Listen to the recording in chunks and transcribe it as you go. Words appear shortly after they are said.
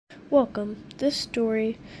Welcome. This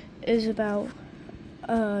story is about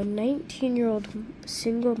a 19-year-old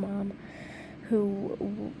single mom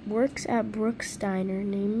who works at Brooks Diner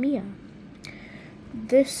named Mia.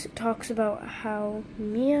 This talks about how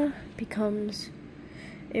Mia becomes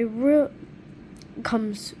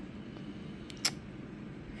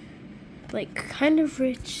kind of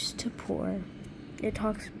rich to poor. It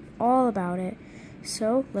talks all about it.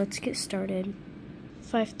 So let's get started.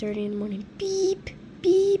 5:30 in the morning. Beep,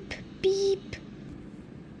 beep, beep.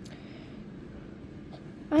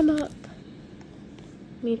 I'm up.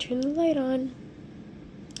 Let me turn the light on.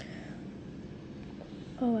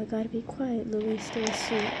 Oh, I gotta be quiet. Lily's still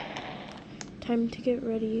asleep. Time to get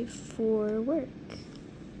ready for work.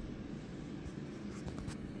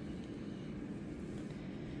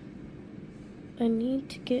 I need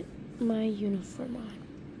to get my uniform on.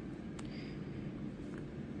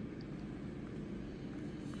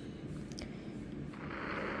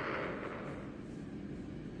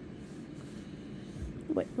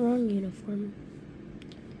 Wait, wrong uniform.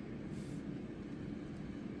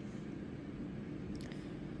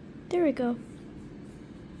 There we go.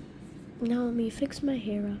 Now let me fix my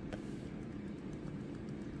hair up.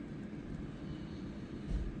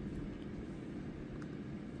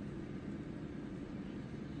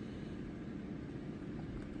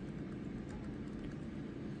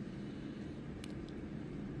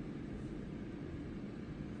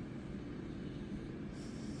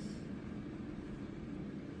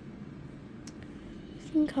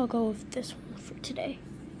 I think I'll go with this one for today.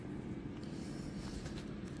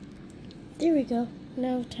 There we go.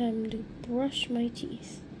 Now time to brush my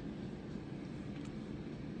teeth.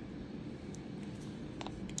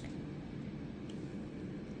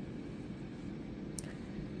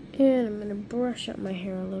 And I'm gonna brush up my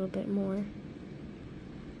hair a little bit more.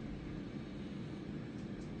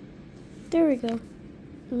 There we go.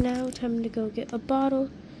 Now time to go get a bottle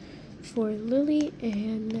for Lily,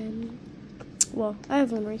 and then, well, I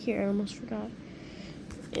have one right here, I almost forgot.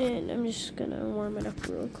 And I'm just gonna warm it up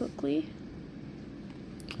real quickly.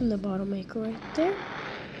 And the bottle maker right there.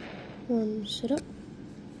 Warms it up.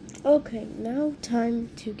 Okay, now time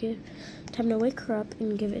to wake her up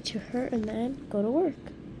and give it to her and then go to work.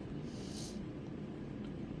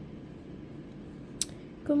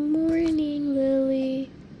 Good morning, Lily.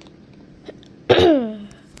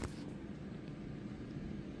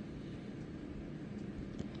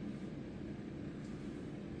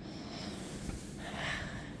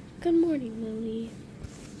 Good morning, Lily.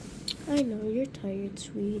 I know you're tired,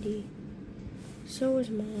 sweetie. So is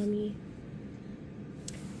Mommy.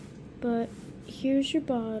 But here's your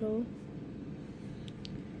bottle.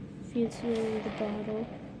 Feeds Lily the bottle.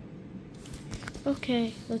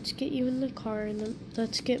 Okay, let's get you in the car and then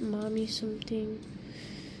let's get Mommy something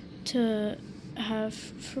to have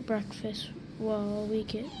for breakfast while we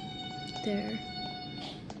get there.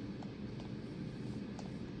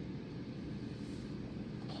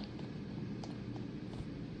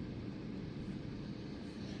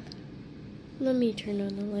 Let me turn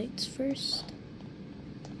on the lights first.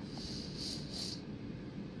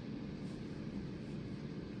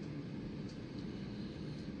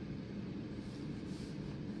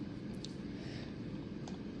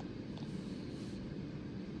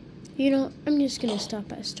 You know, I'm just gonna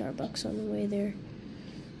stop at Starbucks on the way there,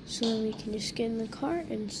 so then we can just get in the car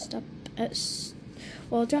and stop at,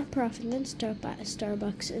 drop her off and then stop at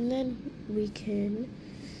Starbucks, and then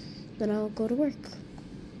I'll go to work.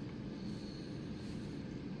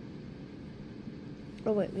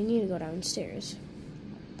 Oh wait, we need to go downstairs,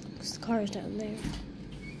 because the car is down there.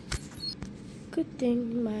 Good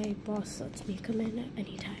thing my boss lets me come in at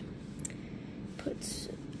any time. Puts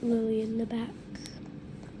Lily in the back.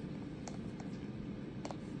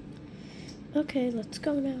 Okay, let's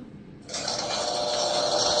go now.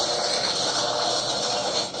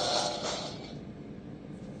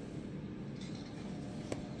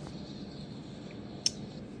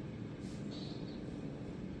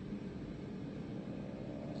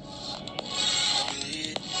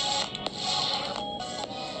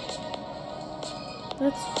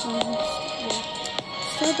 Let's find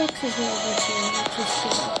Starbucks is over here, which is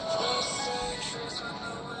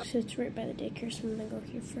good. So it's right by the daycare, so I'm gonna go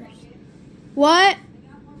here first. What?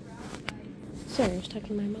 Sorry, I was talking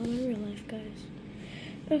to my mom in real life, guys.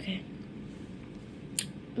 Okay.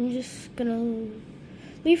 I'm just gonna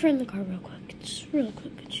leave her in the car real quick. Just real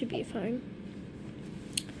quick, it should be fine.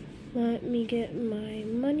 Let me get my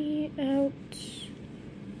money out.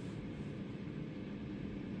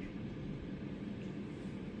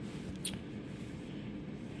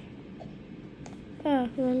 Ah,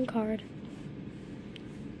 wrong card.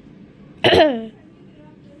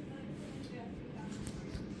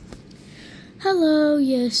 Hello,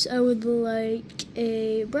 yes, I would like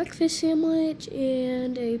a breakfast sandwich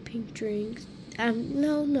and a pink drink.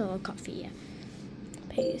 No, a coffee, yeah.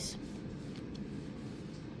 Pays.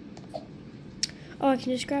 Oh, I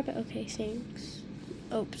can just grab it? Okay, thanks.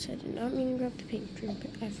 Oops, I did not mean to grab the pink drink,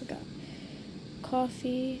 I forgot.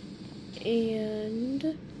 Coffee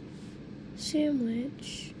and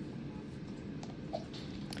sandwich.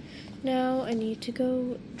 Now I need to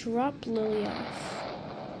go drop Lily off.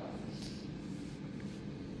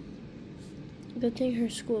 Good thing her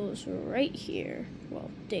school is right here. Well,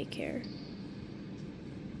 daycare.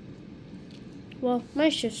 Well, my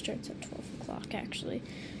shift starts at 12 o'clock, actually.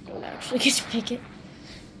 I don't actually get to pick it.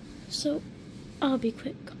 So, I'll be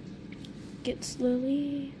quick. Gets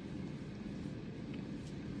Lily.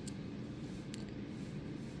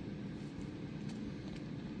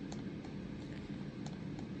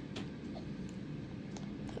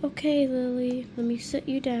 Okay, Lily, let me sit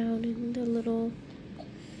you down in the little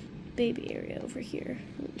baby area over here.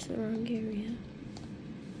 It's the wrong area.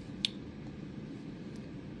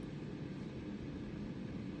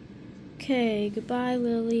 Okay, goodbye,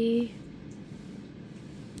 Lily.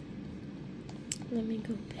 Let me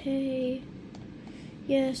go pay.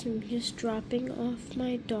 Yes, I'm just dropping off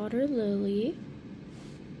my daughter, Lily.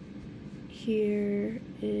 Here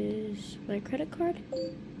is my credit card.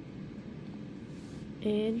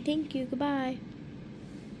 And thank you, goodbye.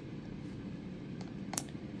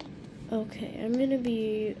 Okay, I'm gonna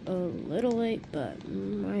be a little late, but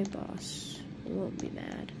my boss won't be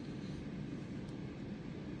mad.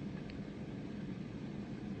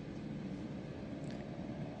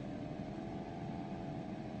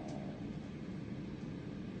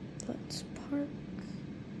 Let's park.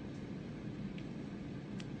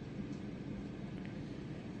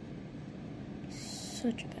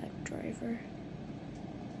 Such a bad driver.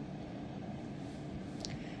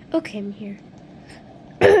 Okay, I'm here.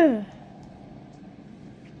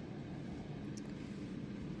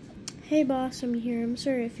 Hey boss, I'm here. I'm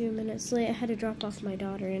sorry a few minutes late. I had to drop off my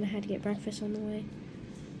daughter and I had to get breakfast on the way.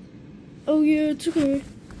 Oh yeah, it's okay.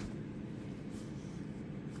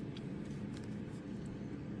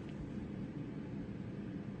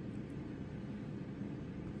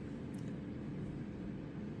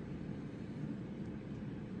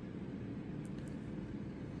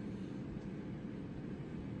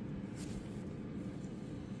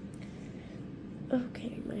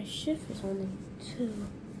 Okay, my shift is only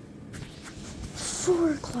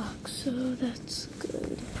 4 o'clock, so that's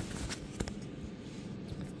good.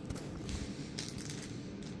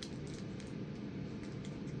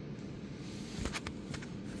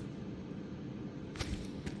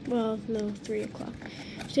 Well, no, 3 o'clock.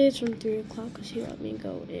 Today it's from 3 o'clock because he let me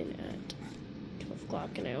go in at 12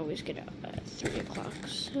 o'clock and I always get out at 3 o'clock.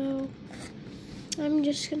 So I'm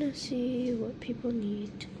just gonna see what people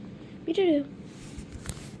need me to do.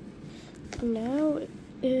 Now it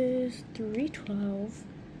is 3:12,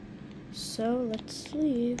 so let's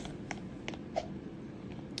leave.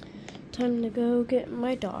 Time to go get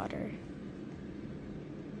my daughter.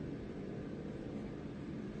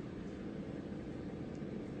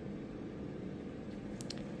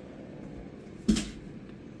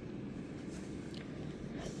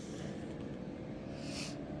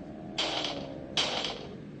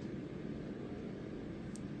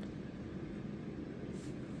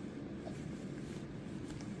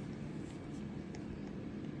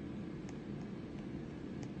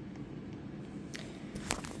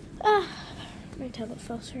 My tablet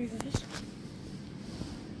fell, sorry guys.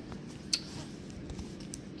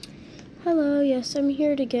 Hello, yes, I'm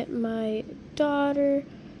here to get my daughter.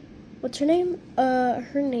 What's her name?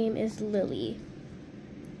 Her name is Lily.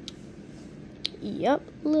 Yep,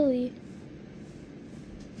 Lily.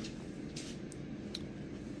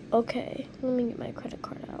 Okay, let me get my credit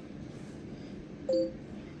card out.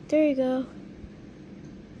 There you go.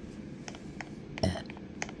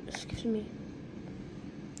 Excuse me.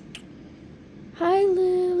 Hi,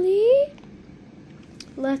 Lily.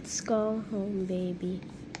 Let's go home, baby.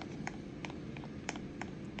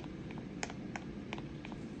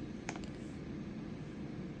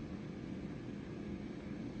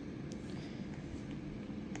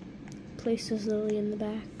 Places Lily in the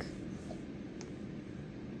back.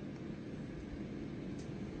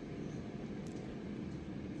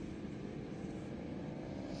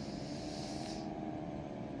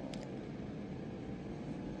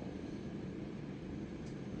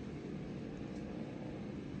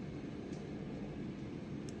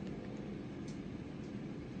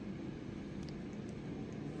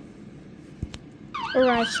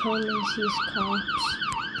 Arrives home and sees cops.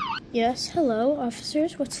 Yes, hello,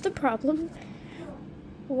 officers. What's the problem?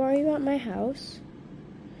 Why are you at my house?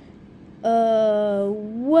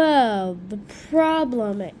 Well, the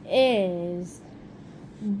problem is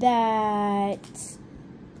that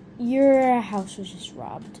your house was just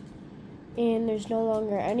robbed. And there's no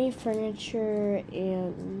longer any furniture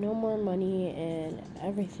and no more money and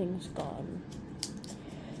everything's gone.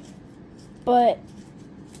 But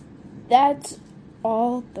that's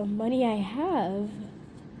all the money I have.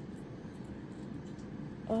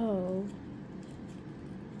 Oh.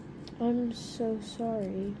 I'm so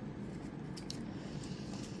sorry.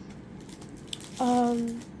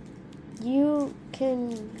 You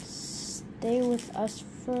can stay with us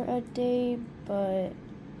for a day, and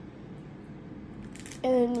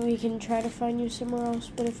then we can try to find you somewhere else,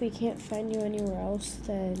 but if we can't find you anywhere else,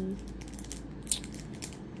 then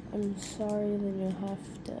I'm sorry, then you'll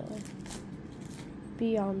have to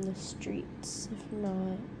be on the streets. If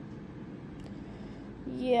not,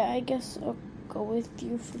 yeah, I guess I'll go with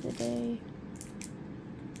you for the day.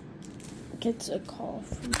 Gets a call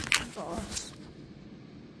from the boss.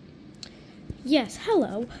 Yes,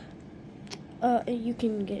 hello. You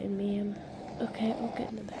can get in, ma'am. Okay, I'll get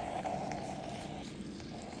in the back.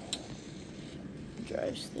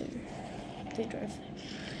 Drives there. They drive there.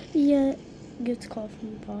 Yeah, gets a call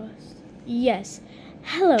from the boss. Yes,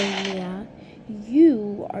 hello, Mia.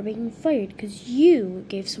 You are being fired because you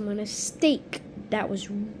gave someone a steak that was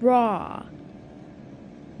raw.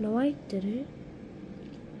 No, I didn't.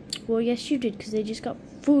 Well, yes, you did, because they just got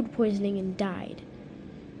food poisoning and died.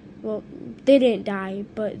 Well, they didn't die,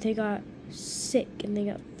 but they got sick and they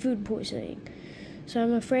got food poisoning. So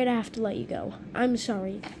I'm afraid I have to let you go. I'm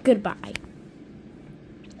sorry. Goodbye.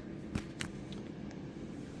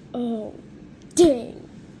 Oh, dang.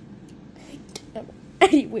 I don't have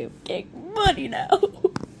any way of getting money now.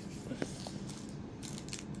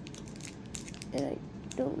 And I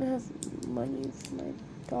don't have money for my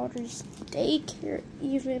daughter's daycare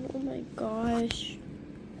even. Oh my gosh.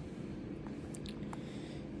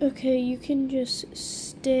 Okay, you can just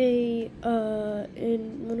stay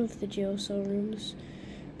in one of the jail cell rooms.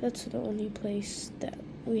 That's the only place that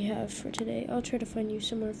we have for today. I'll try to find you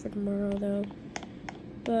somewhere for tomorrow though.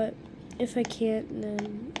 But if I can't,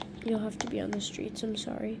 then you'll have to be on the streets. I'm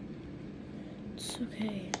sorry. It's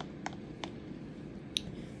okay.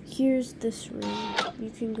 Here's this room. You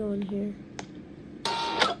can go in here.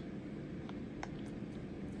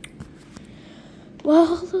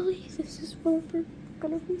 Well, Lily, this is where we're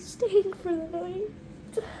gonna be staying for the night.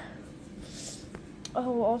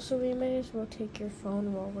 Oh, also, we may as well take your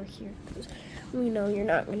phone while we're here, because we know you're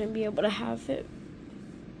not gonna be able to have it.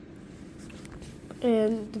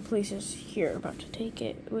 And the place is here about to take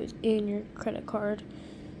it within your credit card.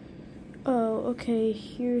 Oh, okay,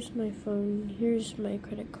 here's my phone. Here's my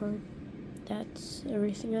credit card. That's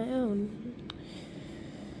everything I own.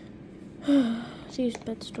 These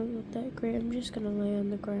beds don't look that great. I'm just gonna lay on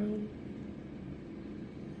the ground.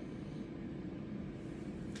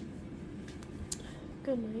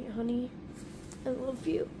 Good night, honey. I love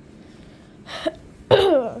you.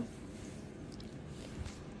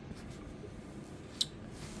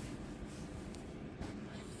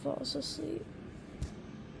 Falls asleep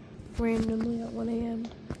randomly at 1 a.m.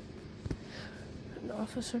 An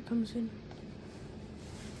officer comes in.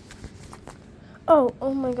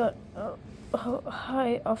 Oh my god. Oh,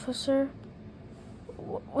 hi, officer.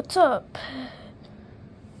 What's up?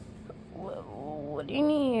 What do you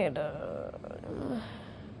need?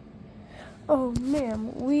 Oh,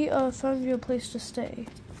 ma'am, we found you a place to stay.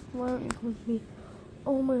 Why don't you come with me?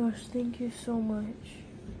 Oh my gosh, thank you so much.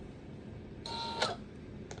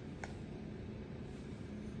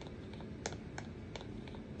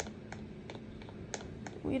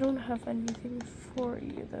 We don't have anything for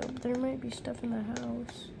you, though. There might be stuff in the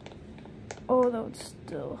house. Oh, that would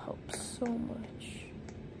still help so much.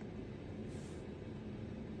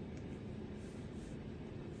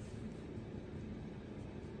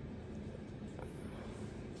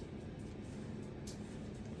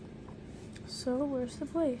 So, where's the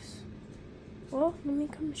place? Well, let me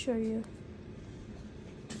come show you.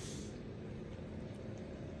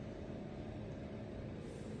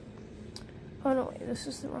 Oh no, wait, this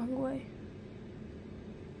is the wrong way.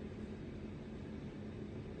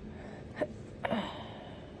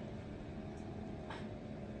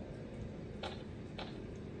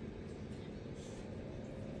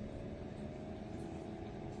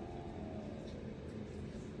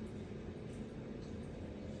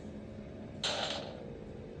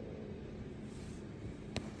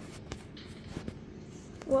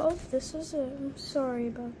 Well, this is it. I'm sorry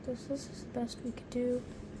about this. This is the best we could do.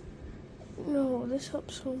 No, this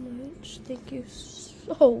helps so much. Thank you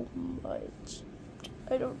so much.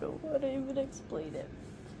 I don't know how to even explain it.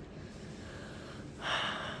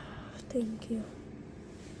 Thank you.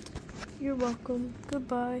 You're welcome.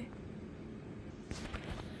 Goodbye.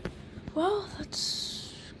 Well,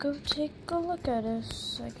 let's go take a look at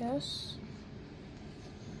us, I guess.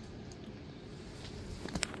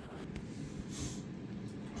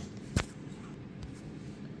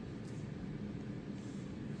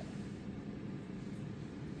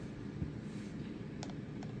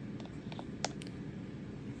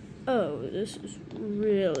 Oh, this is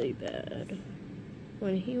really bad.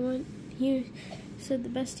 When he said the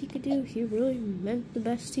best he could do, he really meant the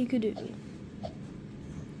best he could do.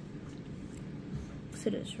 So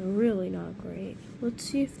it is really not great. Let's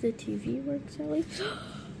see if the TV works at least.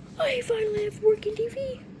 I finally have working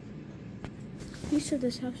TV! He said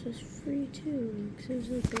this house is free too, because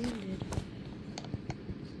it was abandoned.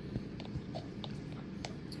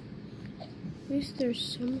 At least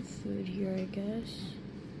there's some food here, I guess.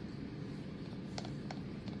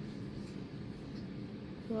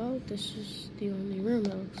 Well, this is the only room,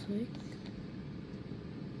 it looks like.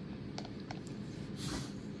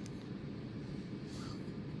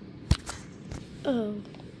 Oh,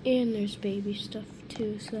 and there's baby stuff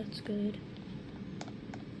too, so that's good.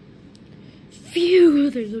 Phew,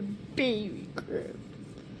 there's a baby crib.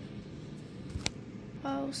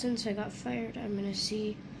 Well, since I got fired, I'm gonna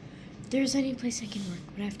see if there's any place I can work,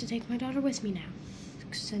 but I have to take my daughter with me now,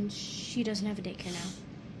 since she doesn't have a daycare now.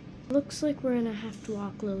 Looks like we're gonna have to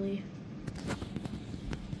walk, Lily.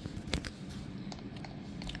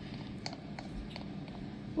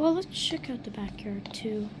 Well, let's check out the backyard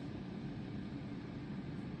too.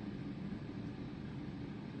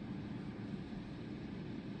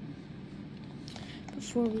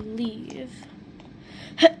 Before we leave.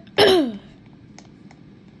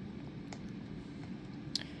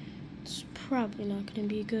 It's probably not gonna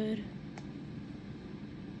be good.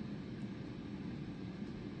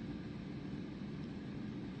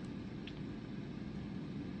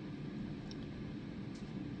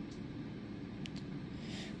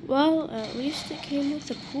 Well, at least it came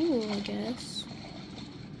with a pool, I guess.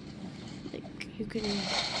 Like, you can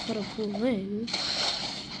put a pool in,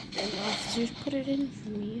 and the officers put it in for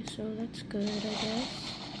me, so that's good, I guess.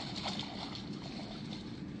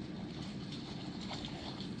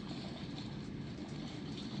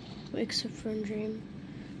 Except for in Dream.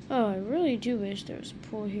 Oh, I really do wish there was a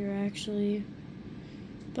pool here, actually.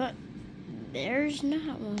 But there's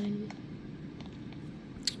not one.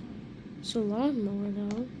 It's a lawnmower,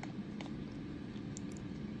 though.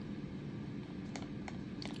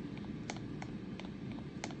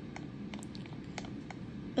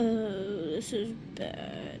 Oh, this is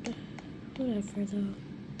bad. Whatever, though.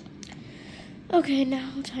 Okay, now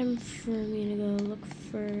time for me to go look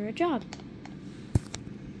for a job.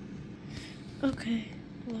 Okay,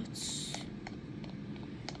 let's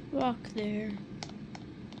walk there.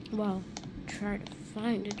 Well, try to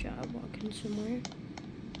find a job walking somewhere.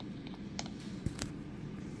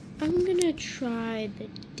 I'm gonna try the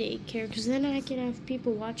daycare, because then I can have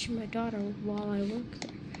people watching my daughter while I work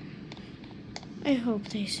there. I hope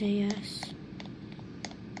they say yes.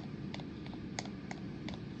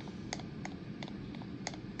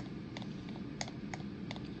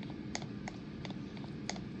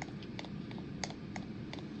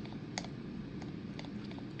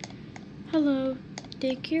 Hello,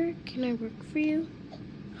 daycare, can I work for you?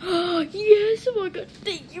 Oh, yes, oh my god,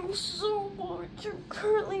 thank you so much. I'm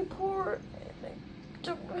currently poor and I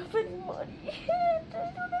don't have any money. I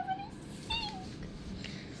don't have anything.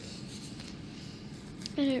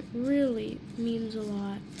 And it really means a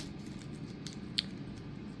lot.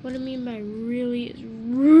 What I mean by really is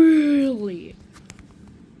really.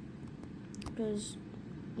 Because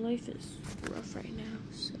life is rough right now,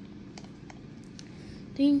 so.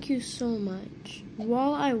 Thank you so much.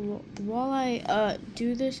 While I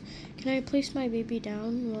do this, can I place my baby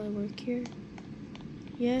down while I work here?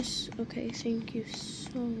 Yes? Okay, thank you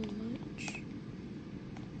so much.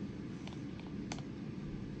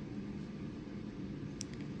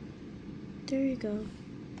 There you go.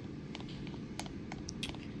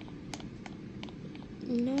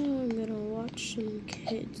 Now I'm gonna watch some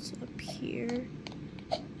kids up here.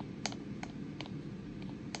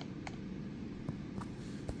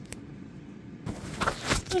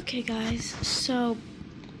 Okay guys, so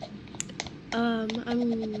I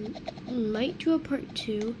might do a part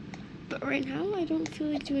 2, but right now I don't feel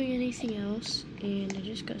like doing anything else, and I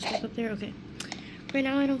just got stuck up there. Okay, right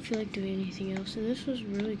now I don't feel like doing anything else, and this was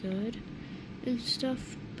really good and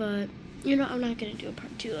stuff, but you know, I'm not gonna do a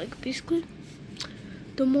part 2. Like, basically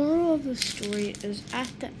the moral of the story is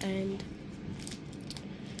at the end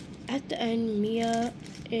at the end, Mia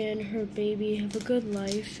and her baby have a good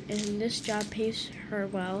life, and this job pays her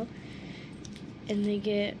well, and they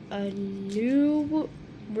get a new,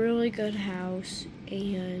 really good house,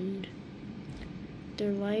 and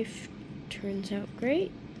their life turns out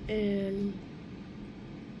great. And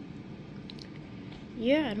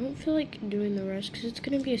yeah, I don't feel like doing the rest because it's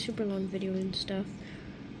gonna be a super long video and stuff,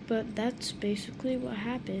 but that's basically what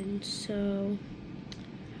happened. So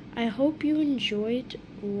I hope you enjoyed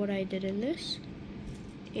what I did in this,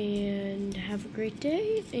 and have a great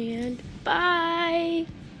day, and bye!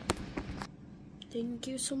 Thank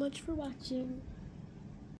you so much for watching.